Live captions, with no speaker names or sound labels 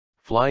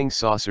Flying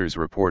saucers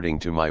reporting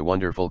to my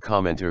wonderful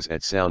commenters at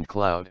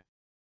SoundCloud.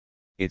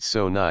 It's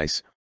so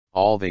nice,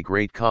 all the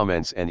great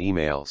comments and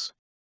emails.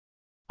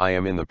 I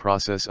am in the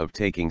process of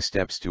taking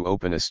steps to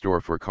open a store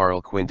for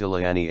Carl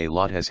Quintiliani. A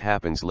lot has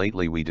happened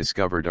lately. We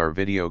discovered our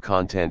video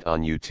content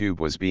on YouTube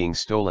was being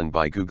stolen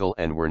by Google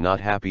and we're not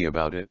happy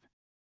about it.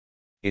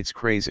 It's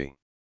crazy.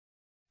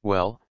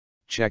 Well,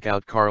 check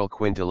out Carl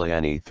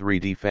Quintiliani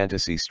 3D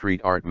Fantasy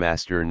Street Art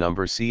Master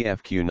number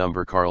CFQ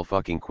number Carl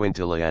fucking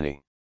Quintiliani.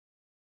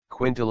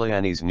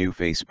 Quintiliani's new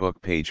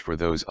Facebook page for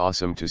those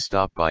awesome to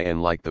stop by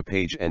and like the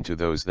page, and to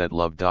those that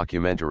love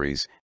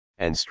documentaries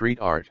and street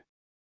art.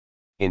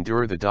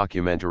 Endure the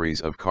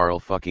documentaries of Carl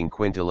fucking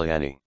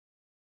Quintiliani.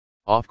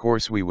 Of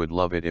course we would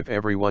love it if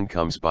everyone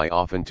comes by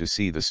often to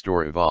see the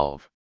store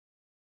evolve.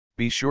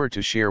 Be sure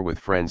to share with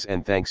friends,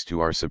 and thanks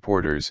to our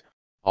supporters,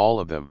 all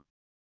of them.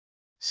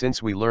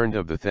 Since we learned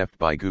of the theft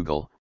by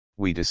Google,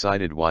 we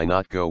decided why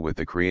not go with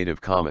the Creative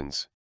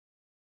Commons.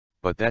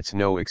 But that's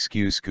no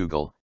excuse,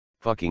 Google,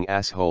 fucking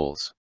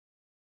assholes.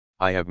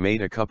 I have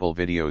made a couple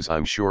videos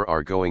I'm sure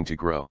are going to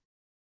grow.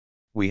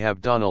 We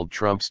have Donald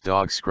Trump's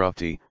dog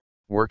Scruffy,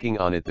 working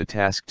on it the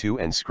task 2,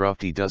 and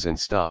Scruffy doesn't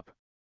stop.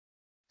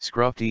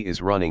 Scruffy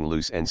is running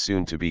loose and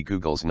soon to be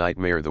Google's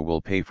nightmare. They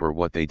will pay for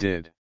what they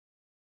did.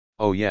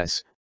 Oh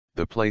yes,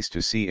 the place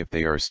to see if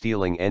they are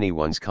stealing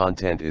anyone's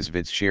content is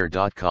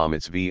vidshare.com.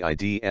 It's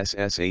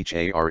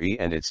VIDSSHARE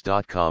and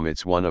it's.com.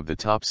 It's one of the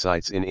top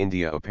sites in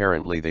India.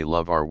 Apparently they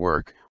love our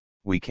work.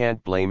 We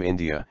can't blame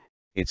India,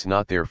 it's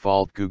not their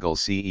fault. Google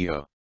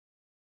CEO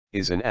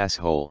is an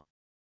asshole.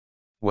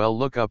 Well,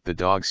 look up the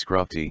dog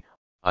Scruffy.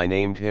 I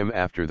named him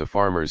after the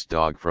farmer's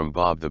dog from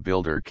Bob the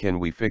Builder. Can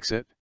we fix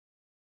it?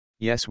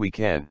 Yes we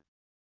can.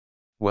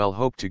 Well,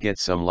 hope to get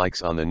some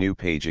likes on the new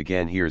page.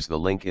 Again, here's the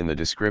link in the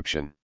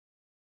description.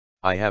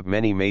 I have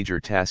many major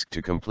tasks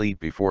to complete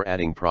before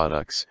adding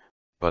products,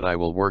 but I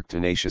will work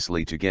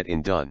tenaciously to get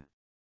it done.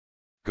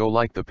 Go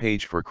like the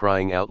page, for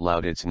crying out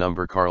loud. It's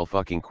number Carl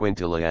fucking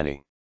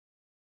Quintiliani.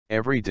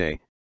 Every day,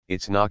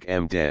 it's knock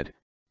 'em dead,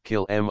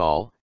 kill 'em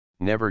all,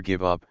 never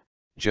give up,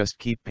 just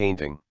keep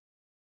painting.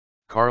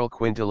 Carl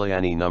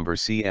Quintiliani number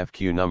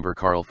CFQ number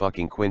Carl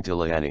fucking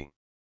Quintiliani.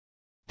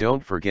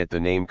 Don't forget the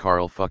name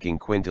Carl fucking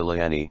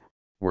Quintiliani,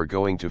 we're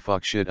going to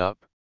fuck shit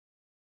up.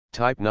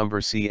 Type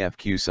number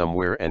CFQ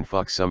somewhere and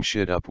fuck some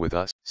shit up with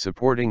us.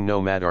 Supporting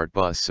Nomad Art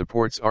Bus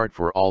supports art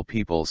for all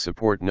people.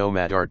 Support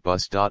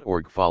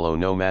nomadartbus.org. Follow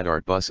Nomad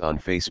Art Bus on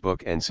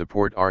Facebook and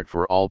support art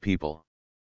for all people.